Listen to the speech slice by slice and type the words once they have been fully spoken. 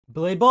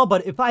Blade ball,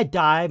 but if I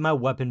die, my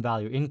weapon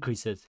value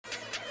increases.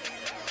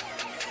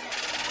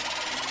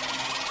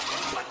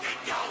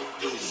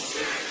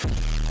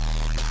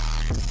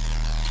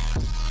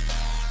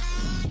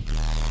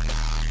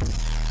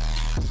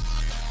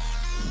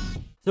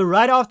 So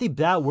right off the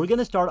bat, we're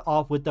gonna start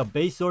off with the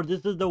base sword.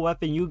 This is the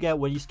weapon you get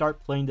when you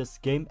start playing this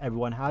game.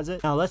 Everyone has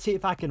it. Now let's see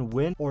if I can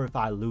win or if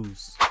I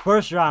lose.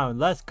 First round,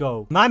 let's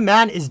go. My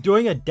man is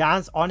doing a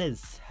dance on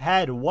his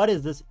head. What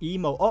is this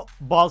emo? Oh,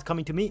 ball's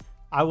coming to me.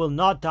 I will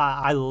not die.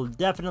 I will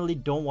definitely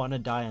don't want to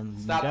die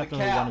and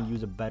definitely want to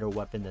use a better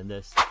weapon than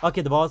this.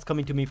 Okay, the ball is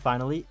coming to me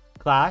finally.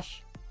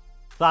 Clash.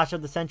 Clash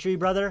of the century,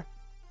 brother.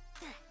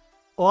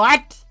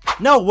 What?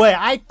 No way,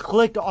 I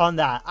clicked on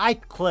that. I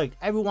clicked.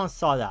 Everyone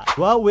saw that.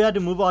 Well, we had to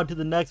move on to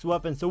the next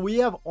weapon. So we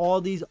have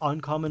all these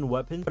uncommon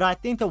weapons, but I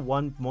think the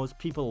one most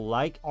people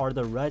like are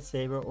the red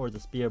saber or the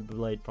spear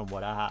blade from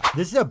what I have.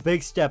 This is a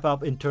big step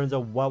up in terms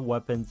of what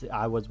weapons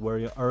I was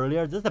wearing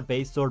earlier. This is a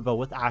base sword, but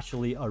with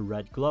actually a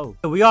red glow.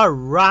 So we are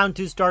round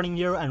 2 starting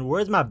here, and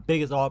where's my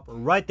biggest op?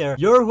 Right there.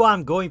 You're who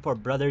I'm going for,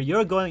 brother.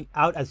 You're going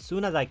out as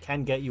soon as I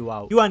can get you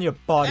out. You on your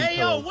body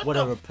pillow,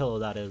 whatever pillow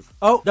that is.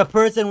 Oh, the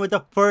person with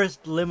the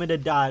first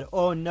limited died.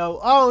 Oh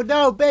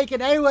no,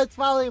 bacon, everyone's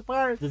falling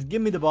apart. Just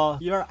give me the ball.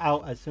 You're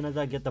out as soon as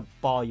I get the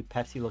ball, you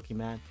Pepsi looking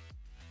man.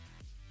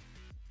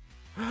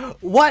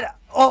 What?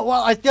 Oh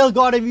well, I still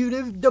got him.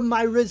 Even if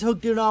my wrist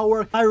hook did not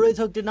work. My wrist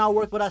hook did not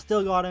work, but I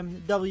still got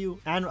him. W.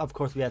 And of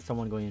course we had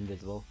someone going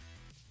invisible.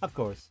 Of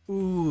course.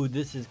 Ooh,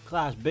 this is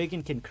clash.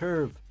 Bacon can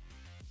curve.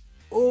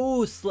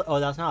 Oh, oh,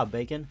 that's not a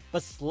bacon,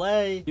 but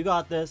Slay, you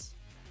got this.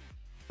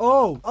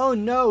 Oh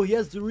no, he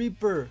has the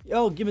Reaper.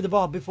 Yo, give me the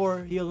ball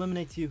before he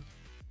eliminates you.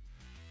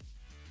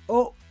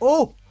 Oh,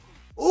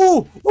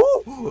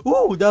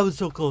 that was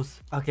so close.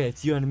 Okay,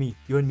 it's you and me.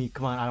 You and me.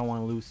 Come on, I don't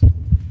want to lose.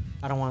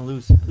 I don't want to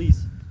lose.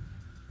 Please.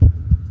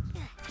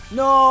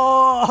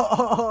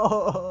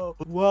 No!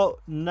 Well,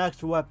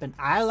 next weapon.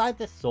 I like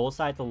the soul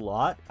scythe a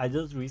lot. I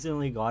just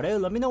recently got it.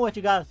 Let me know what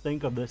you guys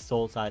think of this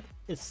soul scythe.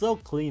 It's so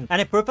clean.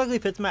 And it perfectly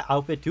fits my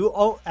outfit too.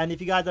 Oh, and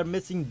if you guys are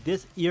missing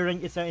this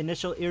earring, it's our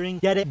initial earring.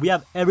 Get it. We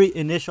have every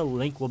initial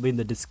link will be in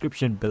the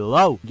description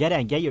below. Get it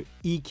and get your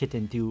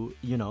e-kitten to,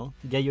 you know,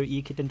 get your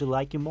e-kitten to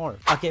like you more.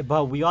 Okay,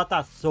 but we got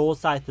that soul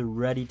scythe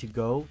ready to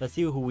go. Let's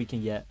see who we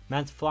can get.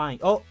 Man's flying.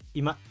 Oh,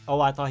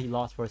 I thought he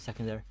lost for a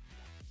second there.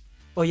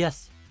 Oh,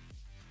 yes.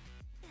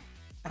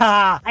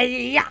 Yeah.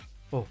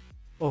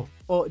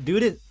 Oh,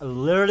 dude is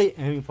literally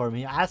aiming for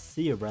me. I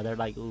see you, brother.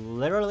 Like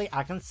literally,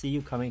 I can see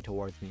you coming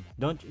towards me.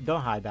 Don't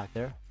hide back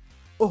there.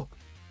 Oh,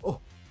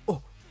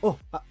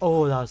 that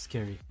was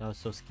scary. That was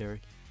so scary.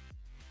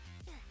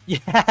 Yeah,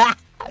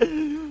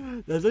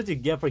 that's what you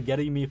get for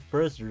getting me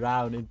first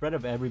round in front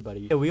of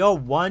everybody. Okay, we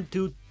got 1,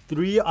 2,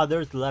 3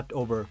 others left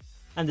over,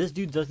 and this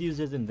dude just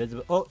uses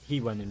invisible. Oh,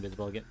 he went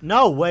invisible again.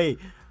 No way.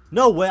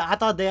 No way, I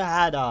thought they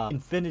had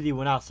infinity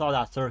when I saw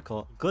that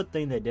circle. Good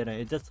thing they didn't.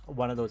 It's just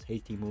one of those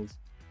hasty moves.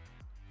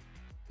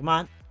 Come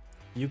on.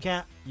 You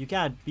can't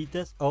beat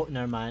this. Oh,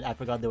 never mind. I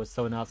forgot there was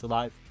someone else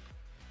alive.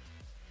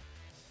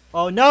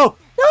 Oh no!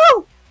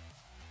 No!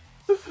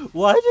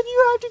 Why did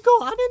you have to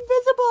go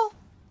uninvisible?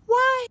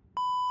 Why?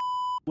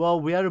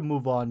 Well, we had to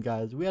move on,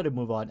 guys. We had to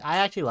move on. I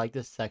actually like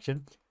this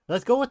section.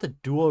 Let's go with the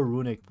dual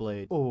runic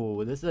blade.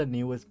 Oh, this is the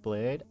newest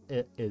blade.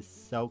 It is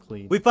so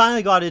clean. We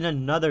finally got in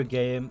another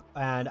game,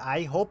 and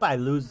I hope I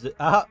lose.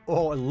 I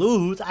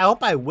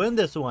hope I win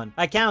this one.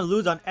 I can't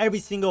lose on every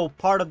single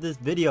part of this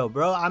video,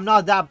 bro. I'm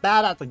not that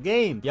bad at the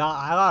game. Yeah,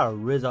 I gotta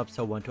rizz up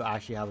someone to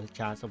actually have a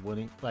chance of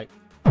winning. Like,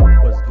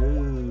 what's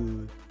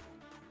good?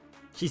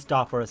 She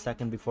stopped for a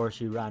second before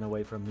she ran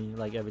away from me,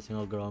 like every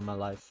single girl in my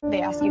life.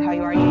 They ask you how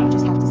you are, you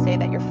just have to say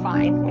that you're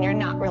fine when you're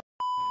not really.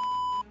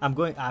 I'm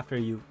going after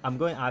you. I'm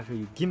going after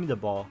you. Give me the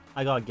ball.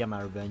 I gotta get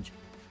my revenge.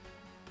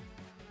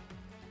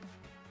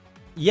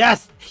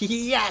 Yes!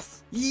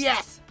 Yes!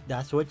 Yes!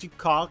 That's what you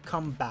call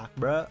comeback,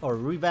 bruh. Or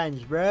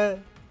revenge, bruh.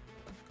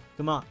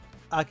 Come on.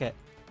 Okay.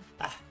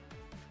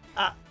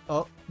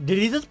 Oh, did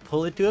he just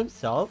pull it to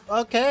himself?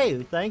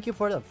 Okay, thank you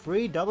for the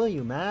free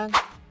W, man.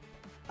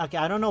 Okay,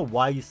 I don't know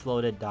why you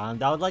slowed it down.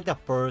 That was like the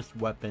first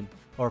weapon.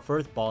 Or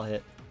first ball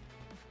hit.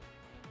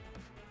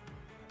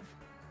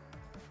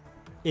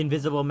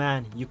 Invisible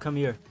man, you come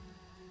here.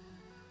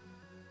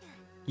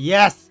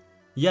 Yes!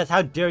 Yes,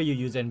 how dare you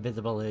use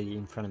invisibility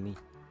in front of me?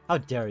 How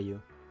dare you?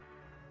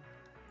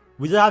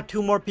 We still have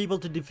 2 more people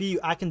to defeat you.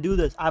 I can do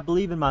this. I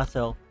believe in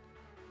myself.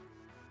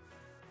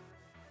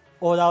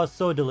 Oh, that was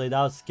so delayed.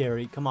 That was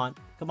scary. Come on.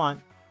 Come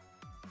on.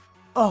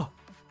 Oh.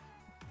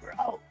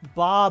 Bro.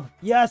 Bob.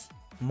 Yes.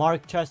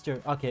 Mark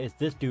Chester. Okay, it's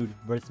this dude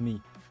versus me.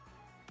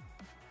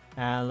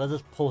 And let's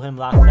just pull him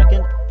last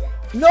second.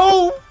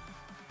 No!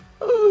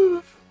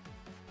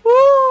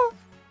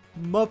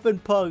 Muffin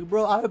Pug,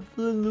 bro, I've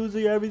been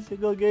losing every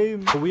single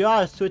game. But we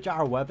gotta switch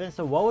our weapon.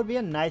 So what would be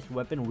a nice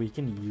weapon we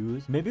can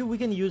use? Maybe we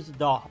can use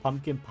the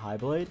pumpkin pie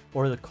blade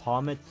or the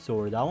comet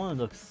sword. That one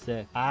looks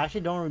sick. I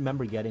actually don't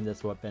remember getting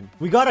this weapon.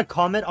 We got a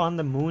comet on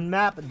the moon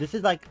map. This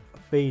is like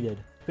fated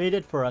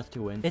for us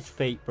to win. It's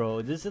fate,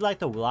 bro. This is like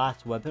the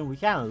last weapon. We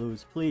can't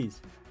lose,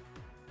 please.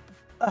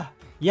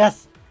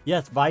 Yes!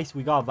 Yes, Vice.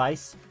 We got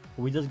Vice.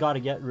 We just gotta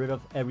get rid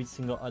of every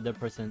single other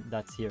person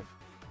that's here.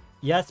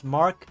 Yes,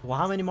 Mark. Well,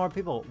 how many more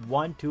people?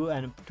 1, 2,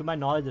 and to my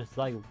knowledge, there's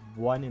like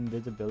 1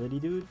 invisibility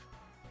dude.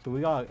 So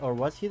we got, or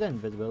was he the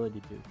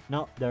invisibility dude?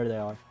 No, there they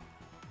are.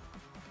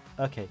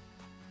 Okay.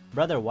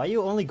 Brother, why are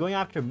you only going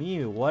after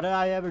me? What did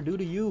I ever do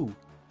to you?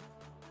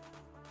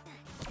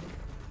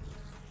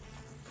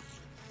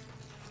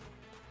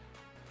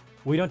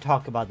 We don't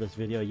talk about this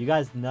video. You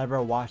guys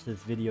never watched this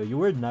video. You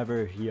were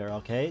never here,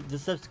 okay?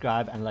 Just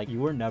subscribe and like, you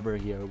were never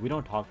here. We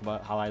don't talk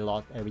about how I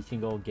lost every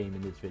single game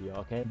in this video,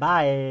 okay?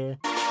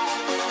 Bye!